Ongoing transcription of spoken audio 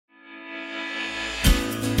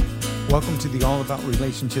Welcome to the All About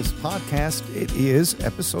Relationships podcast. It is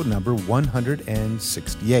episode number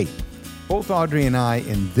 168. Both Audrey and I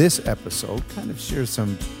in this episode kind of share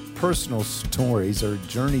some personal stories or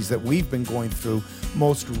journeys that we've been going through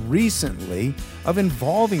most recently of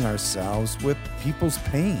involving ourselves with people's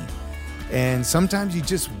pain. And sometimes you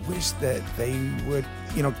just wish that they would,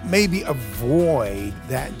 maybe avoid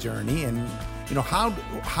that journey. And,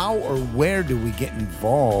 how or where do we get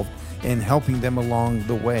involved in helping them along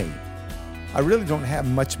the way? I really don't have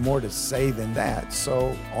much more to say than that.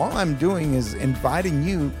 So all I'm doing is inviting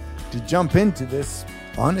you to jump into this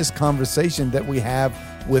honest conversation that we have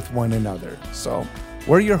with one another. So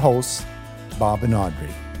we're your hosts, Bob and Audrey.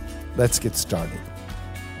 Let's get started.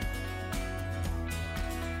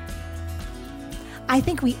 I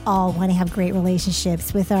think we all want to have great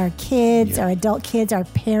relationships with our kids, our adult kids, our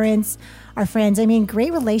parents, our friends. I mean,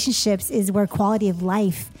 great relationships is where quality of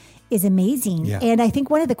life is amazing. Yeah. And I think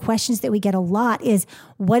one of the questions that we get a lot is,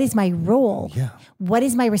 what is my role? Yeah. What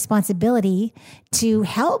is my responsibility to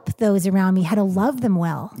help those around me, how to love them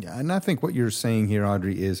well? Yeah, and I think what you're saying here,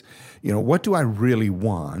 Audrey, is, what do I really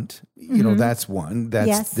want? That's one.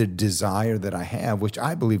 That's the desire that I have, which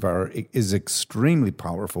I believe is extremely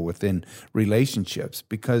powerful within relationships,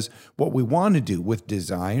 because what we want to do with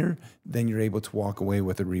desire, then you're able to walk away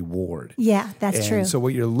with a reward. Yeah, that's true. So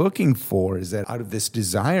what you're looking for is that out of this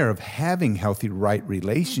desire of having healthy, right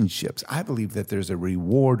relationships, I believe that there's a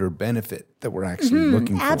reward or benefit that we're actually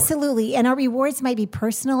looking for. Absolutely. And our rewards might be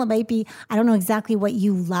personal. It might be, I don't know exactly what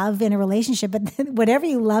you love in a relationship, but whatever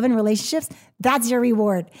you love in relationships, that's your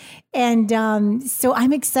reward. And so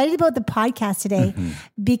I'm excited about the podcast today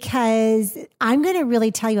because I'm going to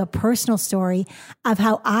really tell you a personal story of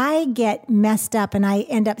how I get messed up and I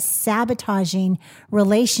end up sabotaging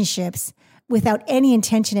relationships without any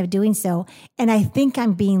intention of doing so. And I think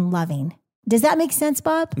I'm being loving. Does that make sense,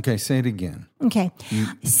 Bob? Okay, say it again. Okay.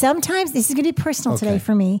 Sometimes this is going to be personal today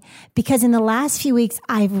for me, because in the last few weeks,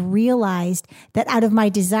 I've realized that out of my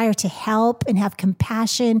desire to help and have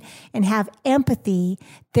compassion and have empathy,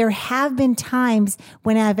 there have been times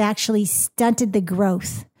when I've actually stunted the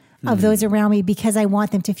growth of those around me because I want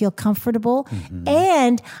them to feel comfortable.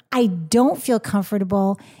 And I don't feel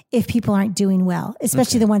comfortable if people aren't doing well,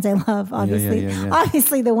 especially the ones I love, obviously.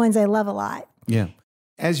 Obviously, the ones I love a lot. Yeah.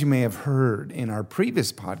 As you may have heard in our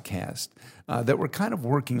previous podcast, that we're kind of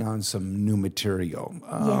working on some new material,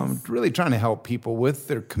 really trying to help people with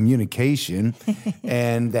their communication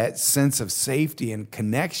and that sense of safety and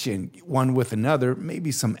connection one with another,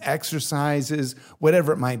 maybe some exercises,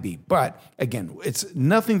 whatever it might be. But again, it's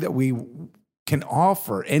nothing that we can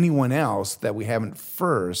offer anyone else that we haven't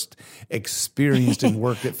first experienced and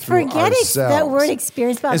worked it through ourselves. Forget that word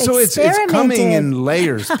experience, Bob. And so it's coming in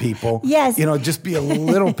layers, people. Yes. Just be a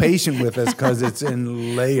little patient with us because it's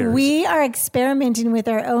in layers. We are experimenting with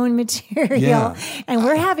our own material, and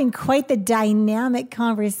we're having quite the dynamic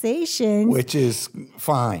conversation. Which is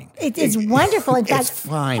fine. It's wonderful. In fact, it's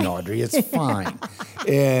fine, Audrey. It's fine.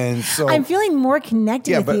 And so I'm feeling more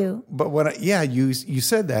connected with you. But you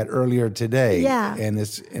said that earlier today. Yeah.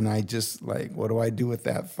 And I just what do I do with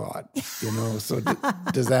that thought? So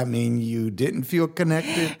does that mean you didn't feel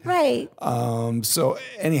connected? Right. So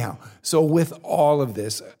anyhow, with all of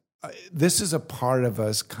this, this is a part of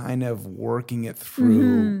us kind of working it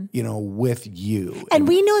through, with you. And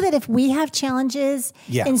we know that if we have challenges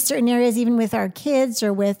in certain areas, even with our kids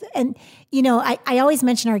or I always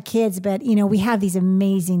mention our kids, but we have these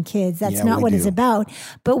amazing kids. That's not what it's about.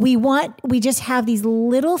 But we just have these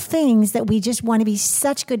little things that we just want to be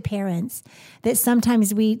such good parents that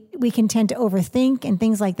sometimes we can tend to overthink and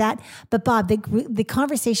things like that. But Bob, the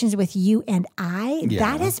conversations with you and I,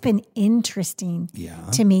 that has been interesting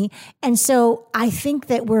to me. And so I think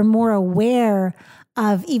that we're more aware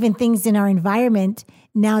of even things in our environment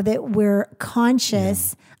now that we're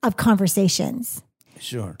conscious of conversations.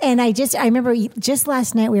 Sure. And I remember just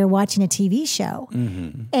last night we were watching a TV show,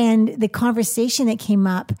 and the conversation that came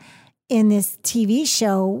up in this TV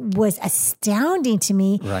show was astounding to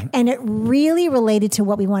me. Right. And it really related to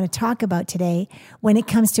what we want to talk about today when it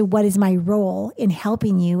comes to what is my role in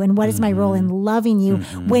helping you and what is my role in loving you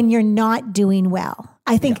when you're not doing well.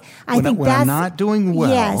 I think when I'm not doing well.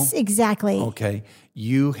 Yes, exactly. Okay.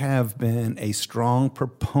 You have been a strong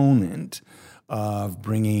proponent of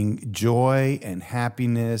bringing joy and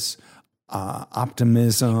happiness,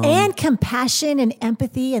 optimism. And compassion and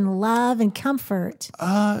empathy and love and comfort.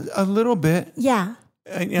 A little bit. Yeah.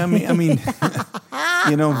 I mean,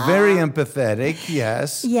 very empathetic,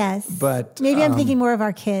 yes. Yes. But maybe I'm thinking more of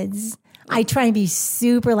our kids. I try and be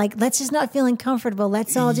super like, let's just not feel uncomfortable.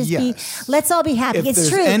 Let's all just let's all be happy. If it's there's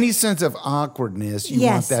true. any sense of awkwardness, you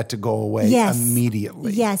want that to go away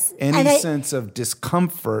immediately. Yes. Any sense of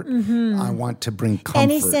discomfort, I want to bring comfort.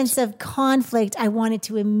 Any sense of conflict, I want it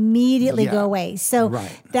to immediately go away. So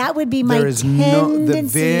that would be my tendencies. The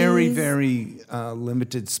very, very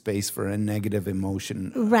limited space for a negative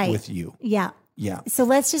emotion with you. Yeah. Yeah. So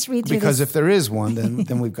let's just read through because this. if there is one,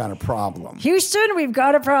 then we've got a problem. Houston, we've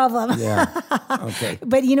got a problem. Yeah. Okay.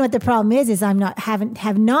 But you know what the problem is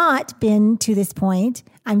have not been to this point.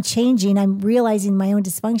 I'm changing. I'm realizing my own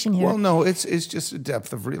dysfunction here. Well, no, it's just a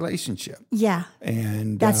depth of relationship. Yeah.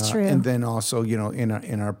 And that's true. And then also, in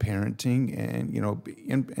our parenting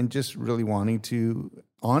and, and just really wanting to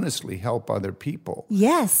honestly help other people.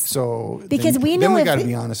 Yes. So because we know we got to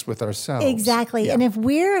be honest with ourselves. Exactly. Yeah. And if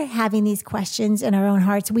we're having these questions in our own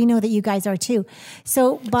hearts, we know that you guys are too.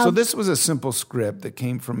 So Bob, so this was a simple script that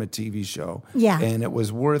came from a TV show. Yeah. And it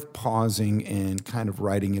was worth pausing and kind of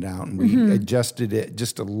writing it out. And we adjusted it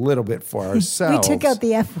just a little bit for ourselves. We took out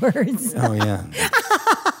the F words. Oh yeah.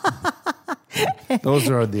 Those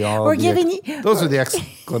are the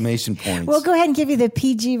exclamation points. We'll go ahead and give you the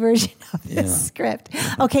PG version of the script.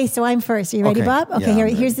 Okay, so I'm first. Are you ready, Bob? Okay,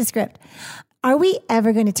 here's the script. Are we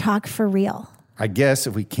ever going to talk for real? I guess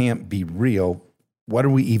if we can't be real, what are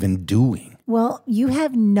we even doing? Well, you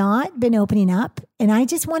have not been opening up, and I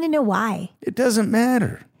just want to know why. It doesn't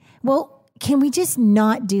matter. Well, can we just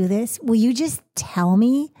not do this? Will you just tell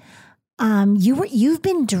me? You've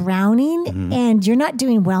been drowning and you're not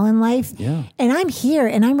doing well in life. Yeah. And I'm here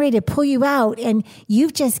and I'm ready to pull you out and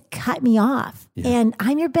you've just cut me off. Yeah. And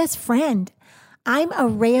I'm your best friend. I'm a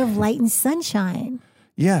ray of light and sunshine.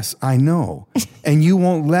 Yes, I know. And you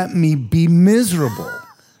won't let me be miserable.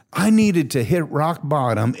 I needed to hit rock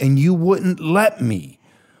bottom and you wouldn't let me.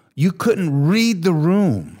 You couldn't read the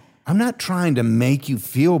room. I'm not trying to make you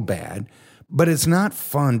feel bad. But it's not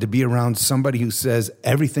fun to be around somebody who says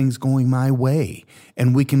everything's going my way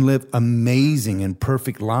and we can live amazing and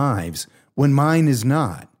perfect lives when mine is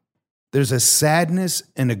not. There's a sadness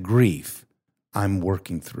and a grief I'm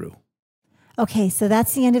working through. Okay, so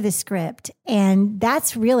that's the end of the script. And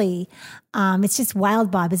that's really, it's just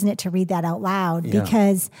wild, Bob, isn't it, to read that out loud? Yeah.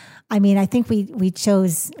 Because, I mean, I think we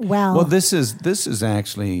chose well. Well, this is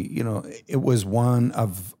actually, it was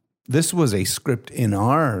this was a script in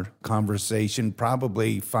our conversation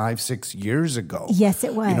probably 5-6 years ago. Yes,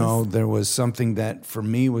 it was. There was something that for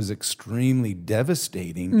me was extremely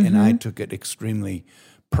devastating and I took it extremely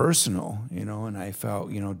personal, and I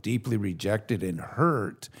felt, deeply rejected and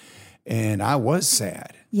hurt. And I was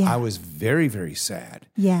sad. Yeah. I was very, very sad.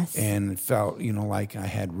 Yes. And felt, like I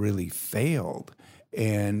had really failed.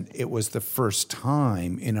 And it was the first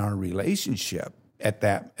time in our relationship at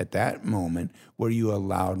that moment where you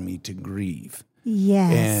allowed me to grieve.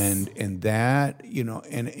 Yes. And that,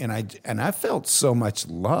 and I felt so much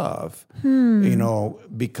love,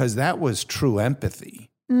 because that was true empathy.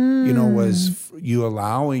 Was you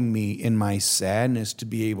allowing me in my sadness to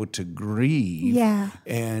be able to grieve,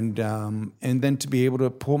 and then to be able to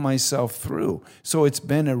pull myself through. So it's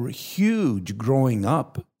been a huge growing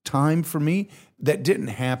up time for me that didn't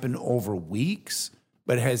happen over weeks,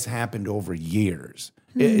 but has happened over years.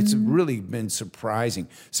 It's really been surprising,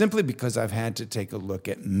 simply because I've had to take a look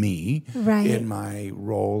at me in my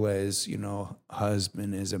role as,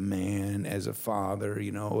 husband, as a man, as a father,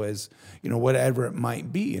 as, whatever it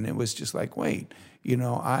might be. And it was just like, wait,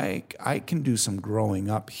 I can do some growing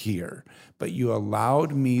up here, but you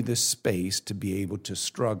allowed me the space to be able to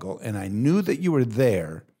struggle. And I knew that you were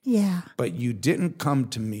there, but you didn't come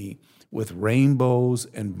to me with rainbows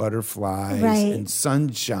and butterflies and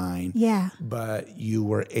sunshine. Yeah. But you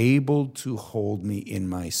were able to hold me in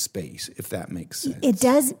my space, if that makes sense.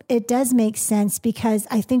 It does make sense, because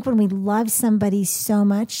I think when we love somebody so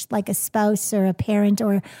much, like a spouse or a parent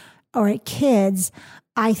or kids,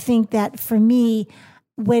 I think that for me,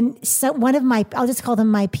 when I'll just call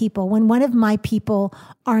them my people, when one of my people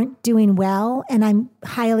aren't doing well, and I'm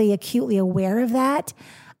highly acutely aware of that,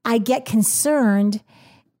 I get concerned.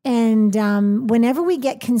 And whenever we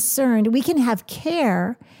get concerned, we can have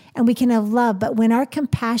care and we can have love. But when our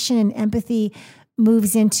compassion and empathy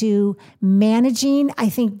moves into managing, I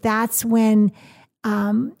think that's when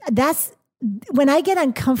I get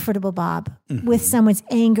uncomfortable, Bob, with someone's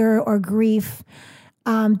anger or grief.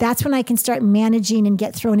 That's when I can start managing and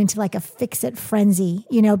get thrown into like a fix-it frenzy,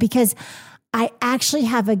 because I actually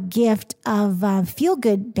have a gift of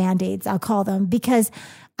feel-good Band-Aids, I'll call them, because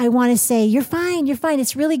I want to say, you're fine.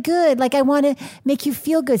 It's really good. Like, I want to make you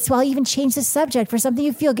feel good. So I'll even change the subject for something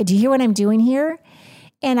you feel good. Do you hear what I'm doing here?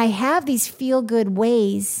 And I have these feel good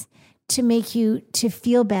ways to make you to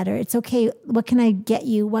feel better. It's okay. What can I get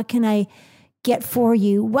you? What can I get for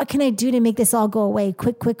you? What can I do to make this all go away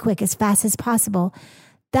quick, as fast as possible?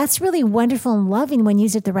 That's really wonderful and loving when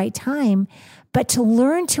used at the right time. But to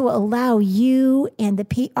learn to allow you and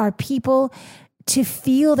our people to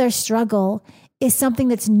feel their struggle is something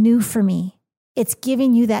that's new for me. It's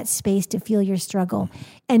giving you that space to feel your struggle.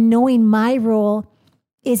 And knowing my role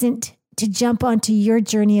isn't to jump onto your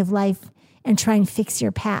journey of life and try and fix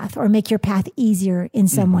your path or make your path easier in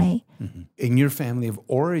some way. Mm-hmm. And your family of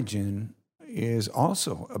origin is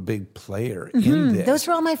also a big player in this. Those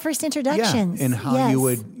were all my first introductions. Yeah, and how you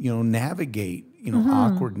would, navigate,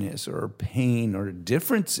 awkwardness or pain or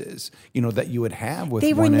differences, that you would have with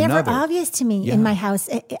one another. They were never obvious to me in my house.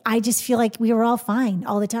 I just feel like we were all fine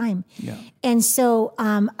all the time. Yeah. And so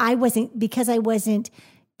I wasn't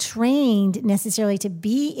trained necessarily to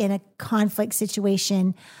be in a conflict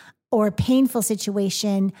situation or a painful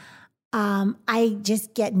situation. I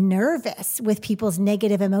just get nervous with people's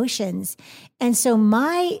negative emotions. And so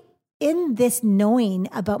in this knowing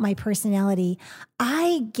about my personality,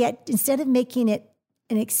 instead of making it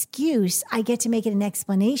an excuse, I get to make it an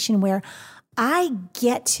explanation where I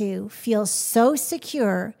get to feel so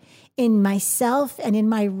secure in myself and in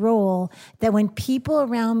my role that when people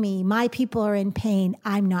around me, my people are in pain,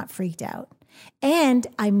 I'm not freaked out. And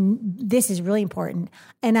this is really important,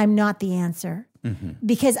 and I'm not the answer. Mm-hmm.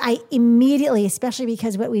 Because I immediately, especially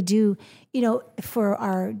because what we do, for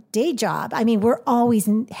our day job, we're always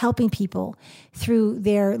helping people through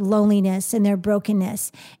their loneliness and their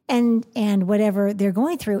brokenness and whatever they're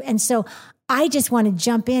going through. And so I just want to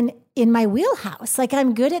jump in my wheelhouse. Like,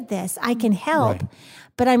 I'm good at this. I can help,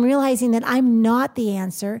 but I'm realizing that I'm not the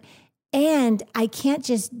answer, and I can't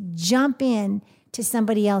just jump in to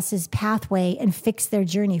somebody else's pathway and fix their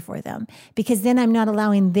journey for them, because then I'm not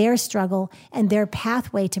allowing their struggle and their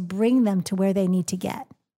pathway to bring them to where they need to get.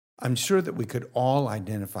 I'm sure that we could all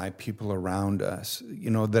identify people around us,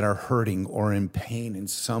 that are hurting or in pain in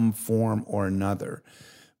some form or another.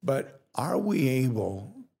 But are we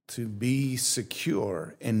able to be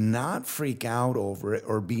secure and not freak out over it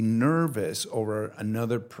or be nervous over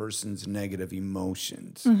another person's negative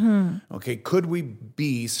emotions? Mm-hmm. Okay, could we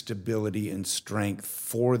be stability and strength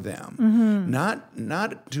for them? Mm-hmm.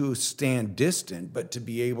 Not to stand distant, but to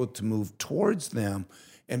be able to move towards them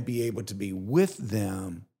and be able to be with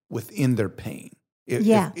them within their pain.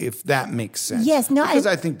 If that makes sense. Yes. No, because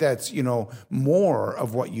I think that's, more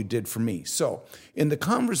of what you did for me. So in the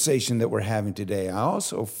conversation that we're having today, I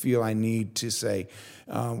also feel I need to say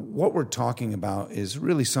what we're talking about is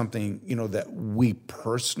really something, that we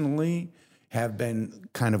personally have been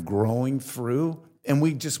kind of growing through. And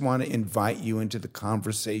we just want to invite you into the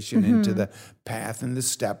conversation, mm-hmm. into the path and the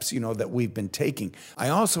steps, that we've been taking. I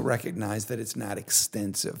also recognize that it's not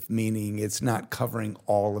extensive, meaning it's not covering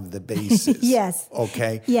all of the bases. Yes.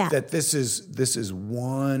 Okay? Yeah. That this is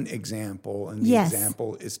one example, and the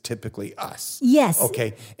example is typically us. Yes.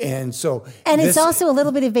 Okay? And so... And it's also a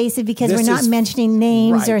little bit evasive because we're not mentioning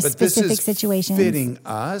names or specific situations. Fitting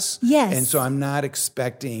us. Yes. And so I'm not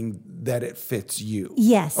expecting that it fits you.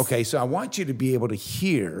 Yes. Okay? So I want you to be able to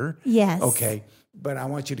hear. Yes. Okay? But I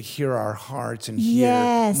want you to hear our hearts and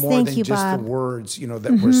hear more than just Bob. the words, that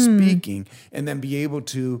mm-hmm. we're speaking, and then be able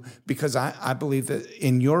to, because I believe that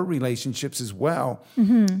in your relationships as well,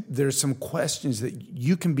 mm-hmm. there's some questions that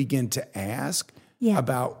you can begin to ask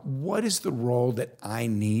about what is the role that I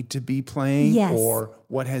need to be playing, or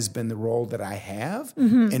what has been the role that I have,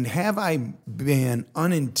 mm-hmm. and have I been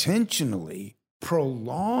unintentionally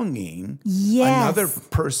prolonging another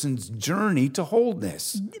person's journey to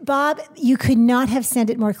wholeness. Bob, you could not have said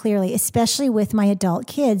it more clearly, especially with my adult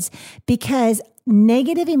kids, because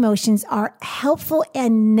negative emotions are helpful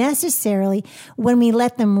and necessarily when we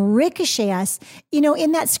let them ricochet us.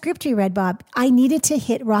 In that script you read, Bob, I needed to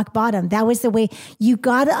hit rock bottom. That was the way. You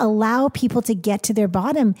got to allow people to get to their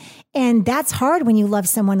bottom. And that's hard when you love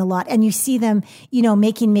someone a lot and you see them,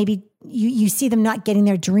 making maybe you see them not getting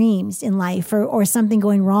their dreams in life or something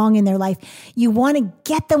going wrong in their life. You want to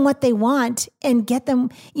get them what they want and get them,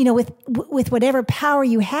 with whatever power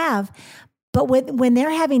you have. But when they're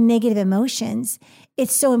having negative emotions,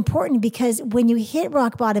 it's so important because when you hit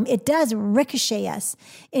rock bottom, it does ricochet us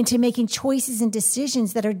into making choices and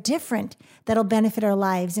decisions that are different, that'll benefit our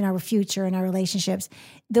lives and our future and our relationships.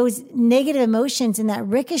 Those negative emotions and that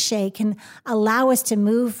ricochet can allow us to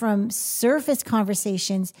move from surface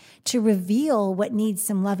conversations to reveal what needs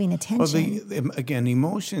some loving attention. Well, again,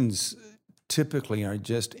 emotions typically are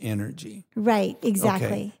just energy. Right, exactly.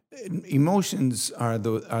 Okay. Emotions are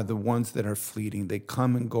the ones that are fleeting. They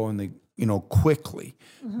come and go, and they quickly,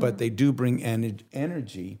 but they do bring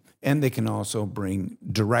energy, and they can also bring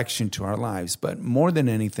direction to our lives. But more than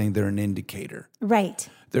anything, they're an indicator. Right.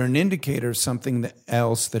 They're an indicator of something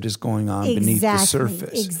else that is going on beneath the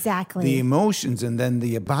surface. Exactly. The emotions and then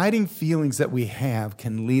the abiding feelings that we have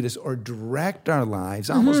can lead us or direct our lives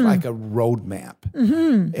almost like a roadmap.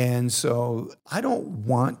 And so I don't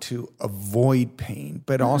want to avoid pain,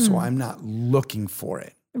 but also I'm not looking for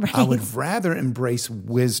it. Right. I would rather embrace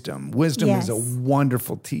wisdom. Wisdom is a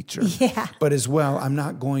wonderful teacher. Yeah. But as well, I'm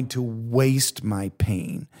not going to waste my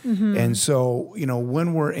pain. And so,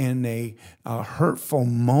 when we're in a hurtful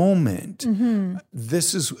moment,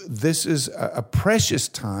 this is a precious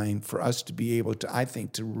time for us to be able to, I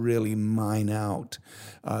think, to really mine out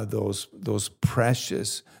those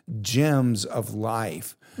precious gems of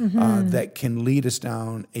life that can lead us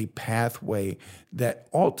down a pathway that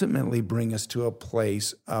ultimately bring us to a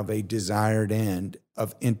place of a desired end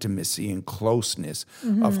of intimacy and closeness,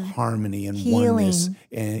 of harmony and oneness,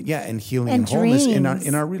 and healing and wholeness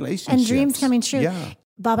in our relationships. And dreams coming true. Yeah.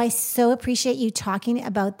 Bob, I so appreciate you talking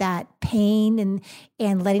about that pain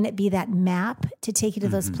and letting it be that map to take you to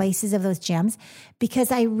those places of those gems,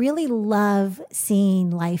 because I really love seeing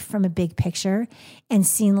life from a big picture and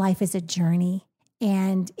seeing life as a journey.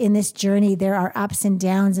 And in this journey, there are ups and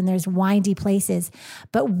downs and there's windy places,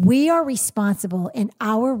 but we are responsible and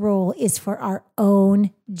our role is for our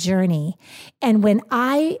own journey. And when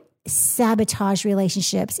I sabotage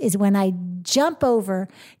relationships is when I jump over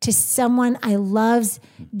to someone I love's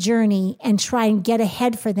journey and try and get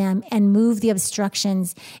ahead for them and move the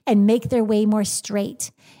obstructions and make their way more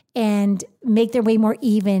straight and make their way more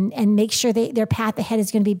even and make sure their path ahead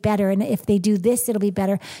is going to be better. And if they do this, it'll be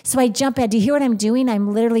better. So I jump ahead. Do you hear what I'm doing?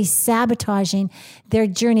 I'm literally sabotaging their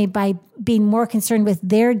journey by being more concerned with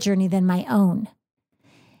their journey than my own.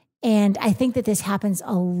 And I think that this happens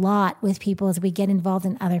a lot with people as we get involved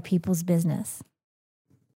in other people's business.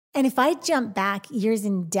 And if I jump back years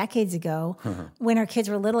and decades ago, when our kids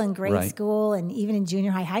were little in grade school and even in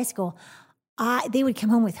junior high school, they would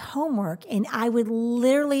come home with homework and I would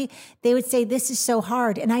they would say, this is so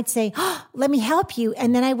hard. And I'd say, let me help you.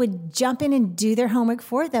 And then I would jump in and do their homework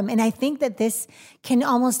for them. And I think that this can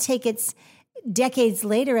almost take its decades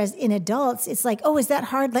later as in adults. It's like, oh, is that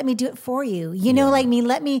hard? Let me do it for you.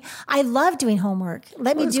 I love doing homework.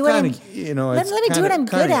 Let me do what I'm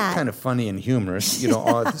good at. Kind of funny and humorous,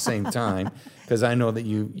 all at the same time. Because I know that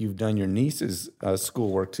you've done your niece's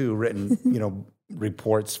schoolwork too, written,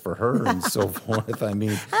 reports for her and so forth. I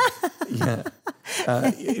mean,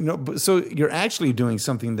 so you're actually doing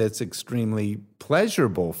something that's extremely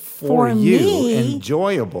pleasurable for you, me,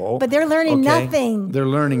 enjoyable. But they're learning nothing. They're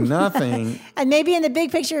learning nothing. And maybe in the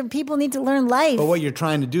big picture, people need to learn life. But what you're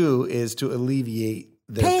trying to do is to alleviate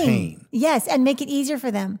their pain. Yes, and make it easier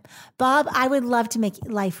for them. Bob, I would love to make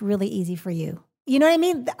life really easy for you. You know what I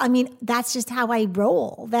mean? I mean, that's just how I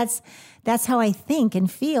roll. That's how I think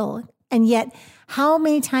and feel. And yet, how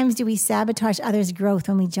many times do we sabotage others' growth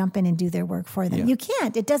when we jump in and do their work for them? Yeah. You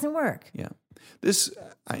can't. It doesn't work. Yeah.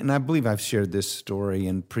 And I believe I've shared this story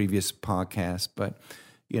in previous podcasts, but,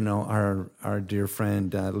 our dear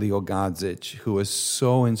friend, Leo Godzich, who was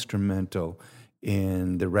so instrumental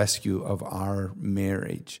in the rescue of our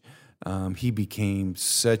marriage. He became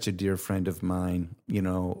such a dear friend of mine,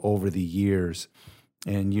 over the years.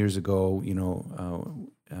 And years ago,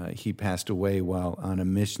 he passed away while on a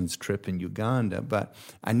missions trip in Uganda. But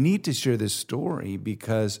I need to share this story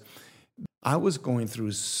because I was going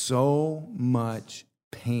through so much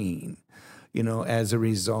pain, as a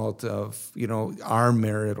result of, our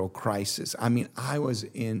marital crisis. I mean, I was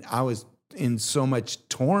in so much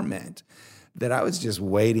torment that I was just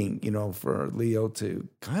waiting, for Leo to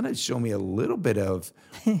kind of show me a little bit of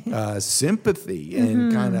sympathy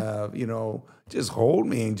and kind of, just hold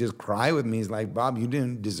me and just cry with me. He's like, Bob, you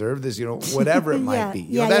didn't deserve this, whatever it might be.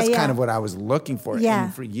 That's kind of what I was looking for. Yeah.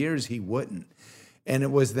 And for years, he wouldn't. And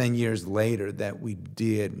it was then years later that we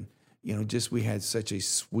did, we had such a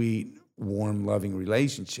sweet, warm, loving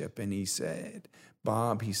relationship. And he said,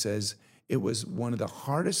 Bob, he says, it was one of the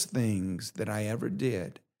hardest things that I ever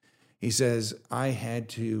did. He says, I had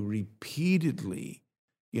to repeatedly,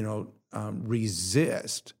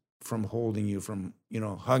 resist from holding you, from,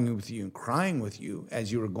 hugging with you and crying with you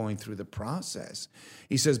as you were going through the process.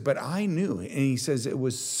 He says, but I knew, and he says, it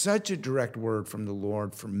was such a direct word from the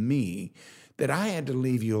Lord for me that I had to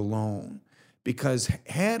leave you alone, because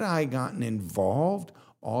had I gotten involved,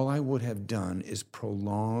 all I would have done is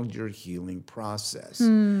prolonged your healing process.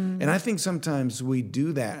 And I think sometimes we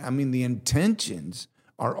do that. I mean, the intentions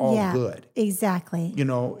are all good. Exactly.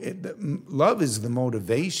 Love is the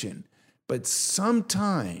motivation, But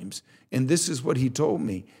sometimes, and this is what he told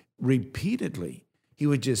me repeatedly, he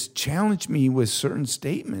would just challenge me with certain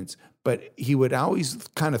statements, but he would always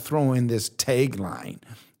kind of throw in this tagline.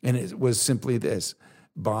 And it was simply this: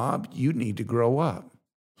 Bob, you need to grow up.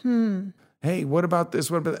 Hey, what about this?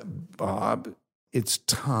 What about that? Bob, it's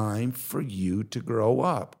time for you to grow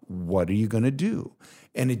up. What are you going to do?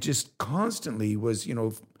 And it just constantly was,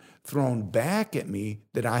 thrown back at me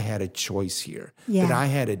that I had a choice here, that I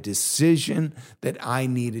had a decision that I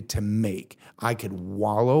needed to make. I could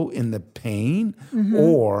wallow in the pain,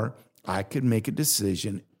 or I could make a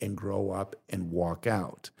decision and grow up and walk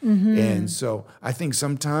out. And so I think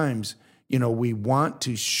sometimes, we want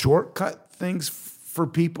to shortcut things for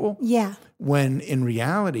people. Yeah. When in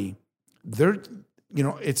reality,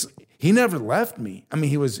 he never left me. I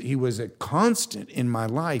mean, he was a constant in my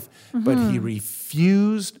life, but he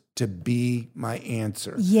refused to be my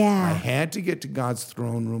answer. Yeah. I had to get to God's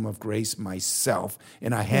throne room of grace myself,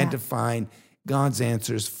 and I had to find God's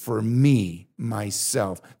answers for me,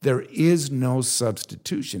 myself. There is no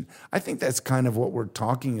substitution. I think that's kind of what we're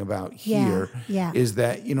talking about here, is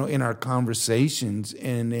that, in our conversations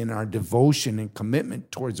and in our devotion and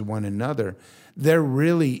commitment towards one another, there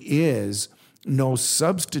really is no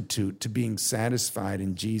substitute to being satisfied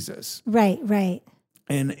in Jesus. Right, right.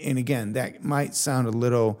 And again, that might sound a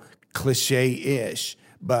little cliche-ish,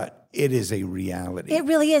 but it is a reality. It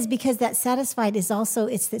really is, because that satisfied is also,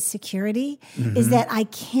 it's the security, is that I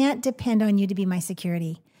can't depend on you to be my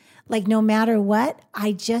security. Like, no matter what,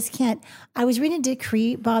 I just can't. I was reading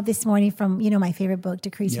Decree, Bob, this morning from, my favorite book,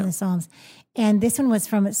 Decrees from the Psalms. And this one was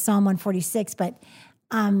from Psalm 146, but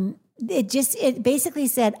it basically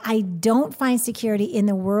said, I don't find security in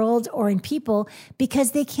the world or in people because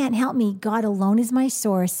they can't help me. God alone is my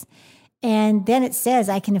source. And then it says,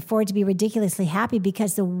 I can afford to be ridiculously happy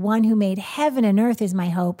because the one who made heaven and earth is my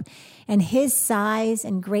hope, and his size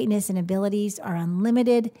and greatness and abilities are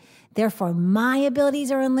unlimited. Therefore, my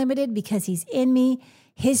abilities are unlimited because he's in me.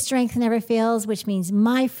 His strength never fails, which means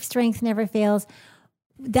my strength never fails.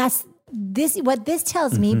 What this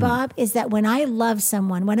tells me, Bob, is that when I love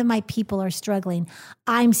someone, one of my people are struggling,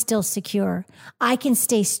 I'm still secure. I can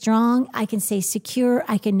stay strong. I can stay secure.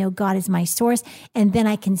 I can know God is my source. And then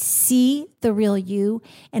I can see the real you,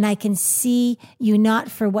 and I can see you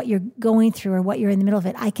not for what you're going through or what you're in the middle of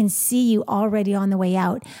it. I can see you already on the way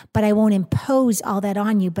out, but I won't impose all that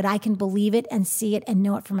on you, but I can believe it and see it and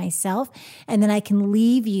know it for myself. And then I can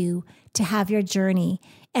leave you to have your journey,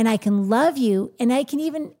 and I can love you, and I can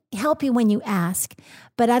even help you when you ask.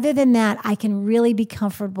 But other than that, I can really be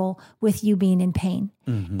comfortable with you being in pain.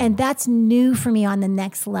 And that's new for me on the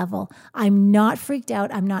next level. I'm not freaked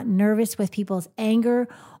out. I'm not nervous with people's anger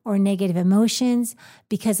or negative emotions,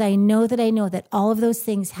 because I know that all of those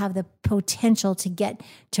things have the potential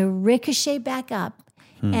to ricochet back up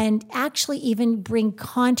and actually even bring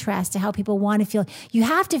contrast to how people want to feel. You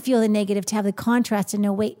have to feel the negative to have the contrast and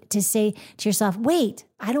to say to yourself, wait,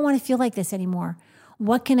 I don't want to feel like this anymore.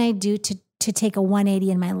 What can I do to take a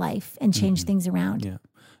 180 in my life and change things around? Yeah.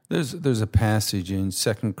 There's a passage in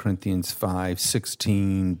 2 Corinthians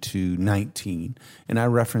 5:16-19, and I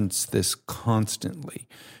reference this constantly,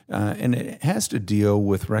 and it has to deal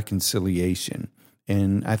with reconciliation.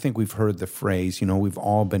 And I think we've heard the phrase, we've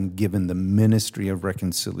all been given the ministry of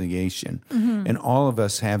reconciliation. And all of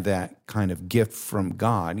us have that kind of gift from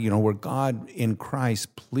God, where God in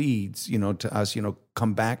Christ pleads, to us,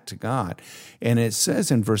 come back to God. And it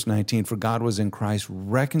says in verse 19, for God was in Christ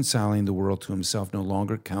reconciling the world to himself, no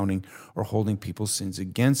longer counting or holding people's sins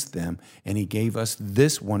against them. And he gave us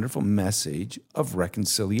this wonderful message of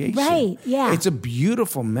reconciliation. Right, yeah. It's a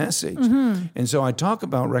beautiful message. And so I talk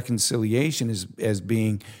about reconciliation as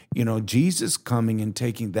being, Jesus coming and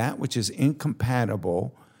taking that which is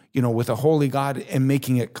incompatible, with a holy God and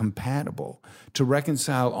making it compatible. To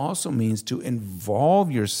reconcile also means to involve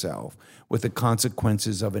yourself with the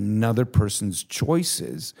consequences of another person's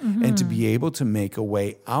choices and to be able to make a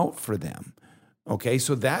way out for them. Okay,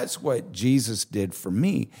 so that's what Jesus did for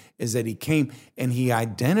me, is that he came and he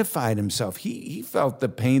identified himself. He felt the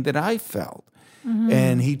pain that I felt,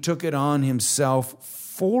 and he took it on himself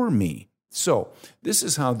for me. So this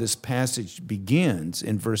is how this passage begins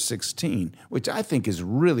in verse 16, which I think is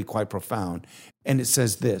really quite profound. And it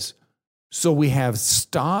says this: so we have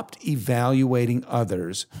stopped evaluating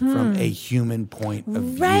others from a human point of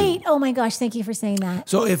view. Right. Oh my gosh, thank you for saying that.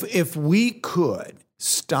 So if we could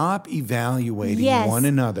stop evaluating one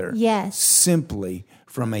another simply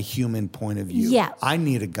from a human point of view. Yes. I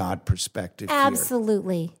need a God perspective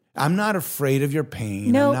Absolutely. here. I'm not afraid of your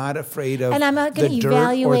pain. No. I'm not afraid of and I'm not the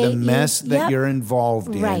dirt or the mess that Yep. you're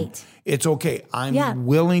involved in. Right. It's okay. I'm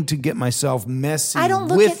willing to get myself messy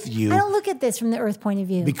with you. I don't look at this from the earth point of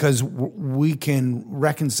view. Because we can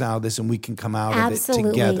reconcile this and we can come out of it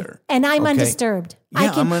together. And I'm undisturbed.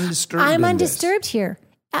 Yeah, I'm undisturbed. I'm undisturbed here.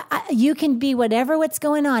 You can be what's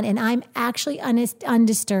going on, and I'm actually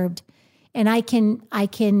undisturbed. And I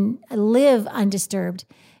can live undisturbed.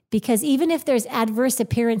 Because even if there's adverse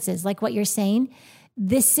appearances, like what you're saying,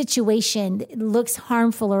 this situation looks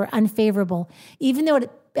harmful or unfavorable, even though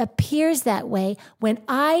it appears that way, when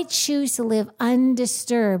I choose to live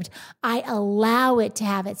undisturbed, I allow it to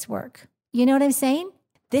have its work. You know what I'm saying?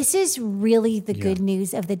 This is really the good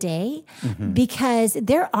news of the day, because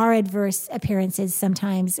there are adverse appearances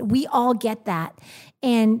sometimes. We all get that.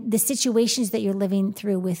 And the situations that you're living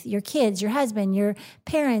through with your kids, your husband, your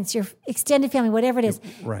parents, your extended family, whatever it is.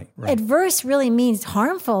 Right. Adverse really means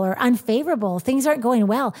harmful or unfavorable. Things aren't going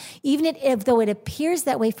well. Even if though it appears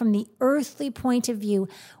that way from the earthly point of view,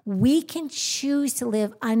 we can choose to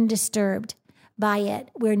live undisturbed by it.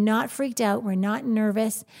 We're not freaked out. We're not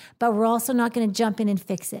nervous, but we're also not going to jump in and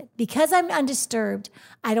fix it. Because I'm undisturbed,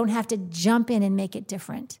 I don't have to jump in and make it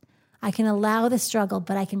different. I can allow the struggle,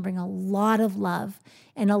 but I can bring a lot of love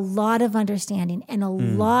and a lot of understanding and a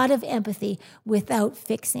lot of empathy without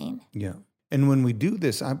fixing. Yeah. And when we do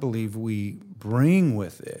this, I believe we bring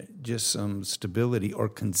with it just some stability or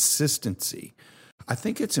consistency. I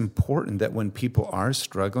think it's important that when people are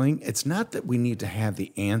struggling, it's not that we need to have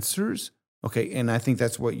the answers. Okay, and I think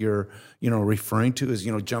that's what you're, referring to is,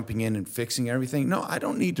 jumping in and fixing everything. No, I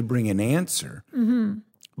don't need to bring an answer.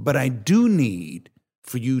 But I do need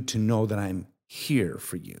for you to know that I'm here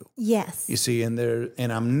for you. Yes. You see, and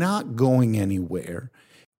I'm not going anywhere.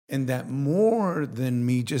 And that more than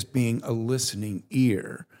me just being a listening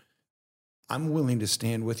ear, I'm willing to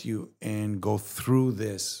stand with you and go through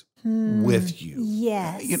this with you.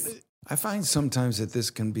 Yes. I find sometimes that this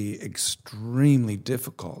can be extremely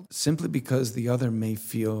difficult simply because the other may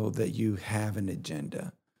feel that you have an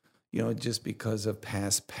agenda, just because of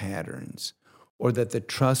past patterns, or that the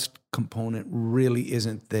trust component really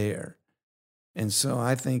isn't there. And so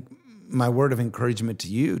I think my word of encouragement to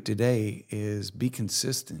you today is be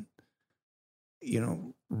consistent.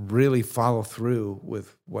 Really follow through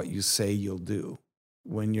with what you say you'll do.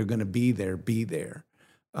 When you're going to be there, be there.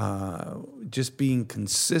 Just being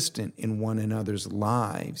consistent in one another's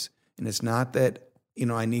lives. And it's not that,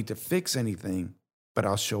 I need to fix anything, but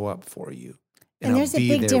I'll show up for you. And there's a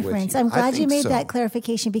big difference. I'm glad you made that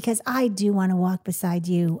clarification, because I do want to walk beside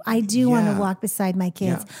you. I do want to walk beside my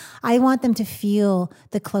kids. Yeah. I want them to feel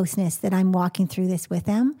the closeness that I'm walking through this with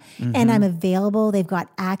them, and I'm available. They've got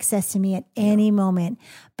access to me at any moment,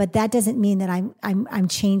 but that doesn't mean that I'm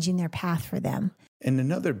changing their path for them. And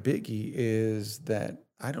another biggie is that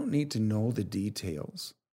I don't need to know the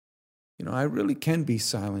details. I really can be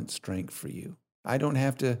silent strength for you. I don't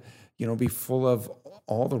have to, be full of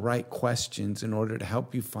all the right questions in order to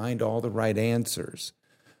help you find all the right answers.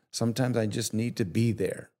 Sometimes I just need to be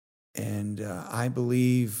there. And I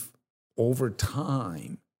believe over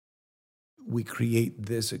time, we create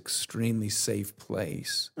this extremely safe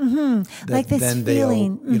place. That like this then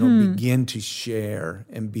feeling. They'll, begin to share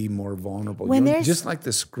and be more vulnerable. Just like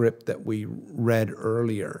the script that we read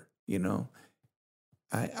earlier,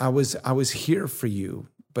 I was here for you,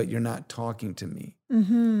 but you're not talking to me.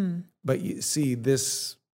 But you see,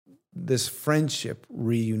 this friendship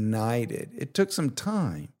reunited. It took some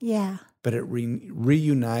time. Yeah. But it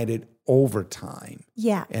reunited over time.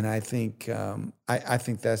 Yeah. And I think I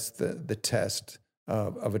think that's the test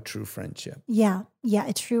of a true friendship. Yeah. Yeah.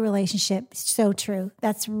 A true relationship. So true.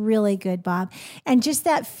 That's really good, Bob. And just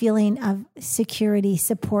that feeling of security,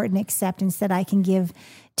 support, and acceptance that I can give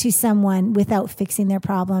to someone without fixing their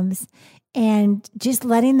problems, and just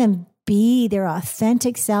letting them be their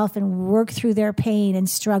authentic self and work through their pain and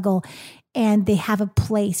struggle. And they have a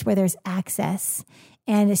place where there's access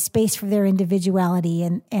and a space for their individuality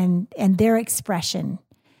and their expression,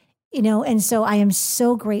 And so I am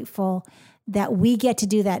so grateful that we get to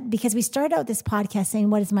do that, because we started out this podcast saying,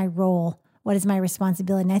 what is my role? What is my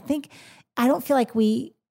responsibility? And I don't feel like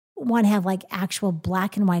we want to have like actual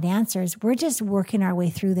black and white answers. We're just working our way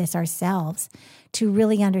through this ourselves to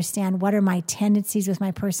really understand what are my tendencies with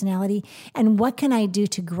my personality and what can I do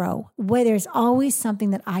to grow. Where there's always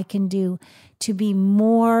something that I can do to be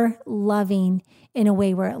more loving in a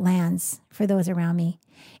way where it lands for those around me.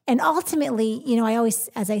 And ultimately, I always,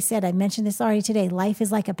 as I said, I mentioned this already today, life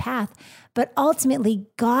is like a path, but ultimately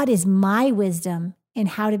God is my wisdom in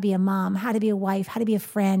how to be a mom, how to be a wife, how to be a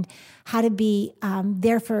friend, how to be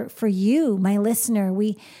there for you, my listener.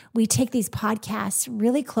 We take these podcasts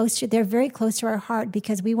really they're very close to our heart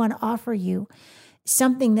because we want to offer you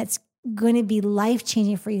something that's going to be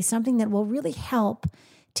life-changing for you, something that will really help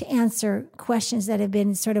to answer questions that have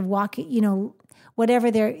been sort of whatever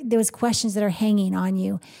those questions that are hanging on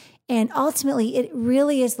you. And ultimately, it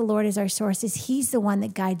really is the Lord as our source. He's the one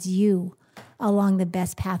that guides you along the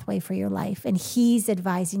best pathway for your life. And He's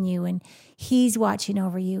advising you and He's watching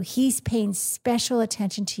over you. He's paying special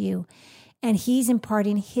attention to you. And He's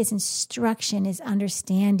imparting His instruction, His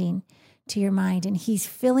understanding to your mind. And He's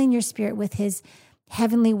filling your spirit with His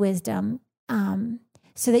heavenly wisdom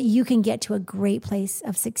so that you can get to a great place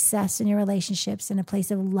of success in your relationships and a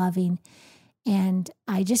place of loving. And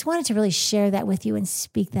I just wanted to really share that with you and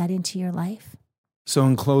speak that into your life. So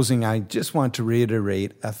in closing, I just want to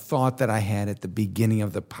reiterate a thought that I had at the beginning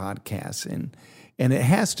of the podcast, and it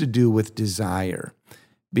has to do with desire,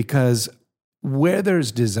 because where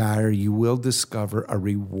there's desire, you will discover a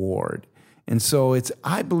reward. And so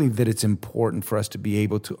I believe that it's important for us to be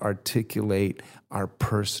able to articulate our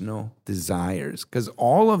personal desires, because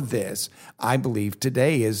all of this, I believe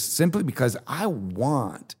today, is simply because I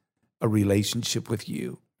want a relationship with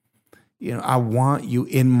you. I want you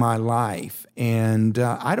in my life, and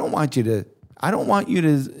I don't want you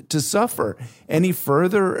to suffer any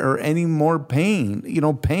further or any more pain.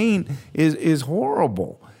 Pain is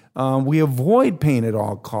horrible. We avoid pain at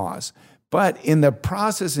all costs. But in the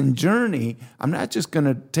process and journey, I'm not just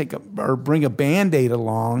going to bring a Band-Aid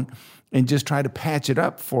along and just try to patch it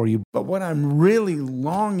up for you. But what I'm really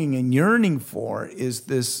longing and yearning for is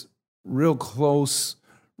this real close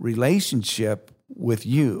relationship with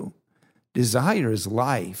you. Desire is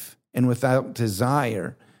life, and without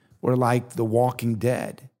desire, we're like the walking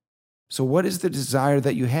dead. So what is the desire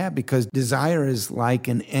that you have? Because desire is like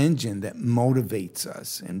an engine that motivates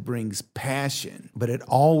us and brings passion, but it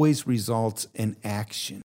always results in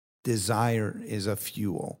action. Desire is a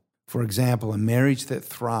fuel. For example, a marriage that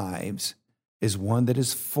thrives is one that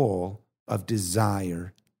is full of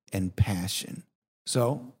desire and passion.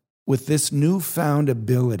 So with this newfound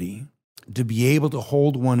ability to be able to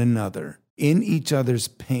hold one another in each other's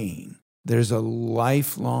pain, there's a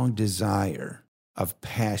lifelong desire of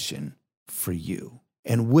passion for you.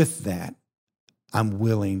 And with that, I'm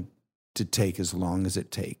willing to take as long as it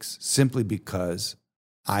takes, simply because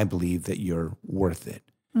I believe that you're worth it.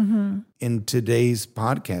 Mm-hmm. In today's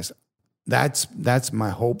podcast, that's my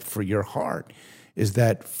hope for your heart, is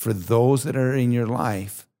that for those that are in your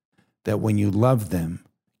life, that when you love them,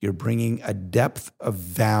 you're bringing a depth of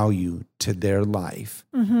value to their life.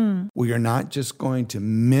 Mm-hmm. Where you're not just going to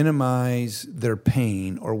minimize their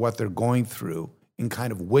pain or what they're going through and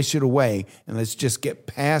kind of wish it away and let's just get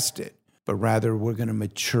past it. But rather, we're going to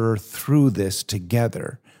mature through this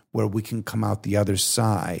together, where we can come out the other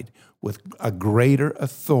side with a greater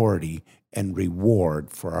authority and reward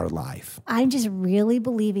for our life. I'm just really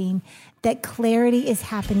believing that clarity is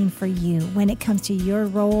happening for you when it comes to your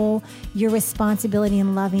role, your responsibility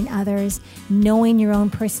in loving others, knowing your own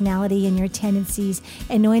personality and your tendencies,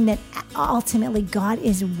 and knowing that ultimately God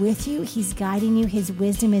is with you. He's guiding you. His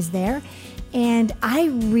wisdom is there. And I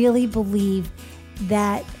really believe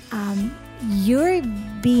that you're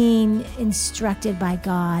being instructed by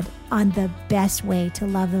God on the best way to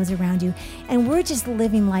love those around you. And we're just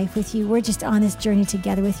living life with you. We're just on this journey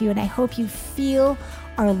together with you. And I hope you feel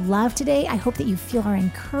our love today. I hope that you feel our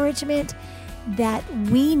encouragement, that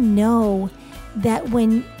we know that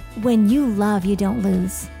when you love, you don't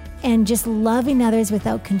lose. And just loving others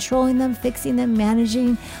without controlling them, fixing them,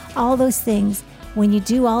 managing, all those things. When you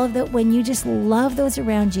do all of that, when you just love those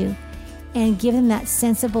around you, and give them that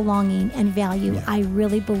sense of belonging and value, I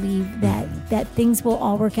really believe that things will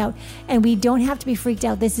all work out. And we don't have to be freaked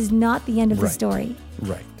out. This is not the end of the story.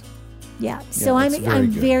 Right. Yeah. So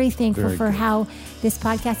I'm very thankful for how this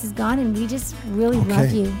podcast has gone, and we just really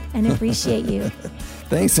love you and appreciate you.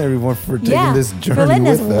 Thanks, everyone, for taking this journey for letting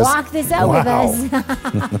with us. Walk this out with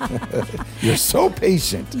us. You're so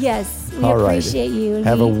patient. Yes. We appreciate you.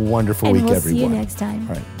 Have a wonderful week, everyone. everyone. See you next time.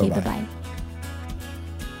 All right. Bye-bye. Bye-bye.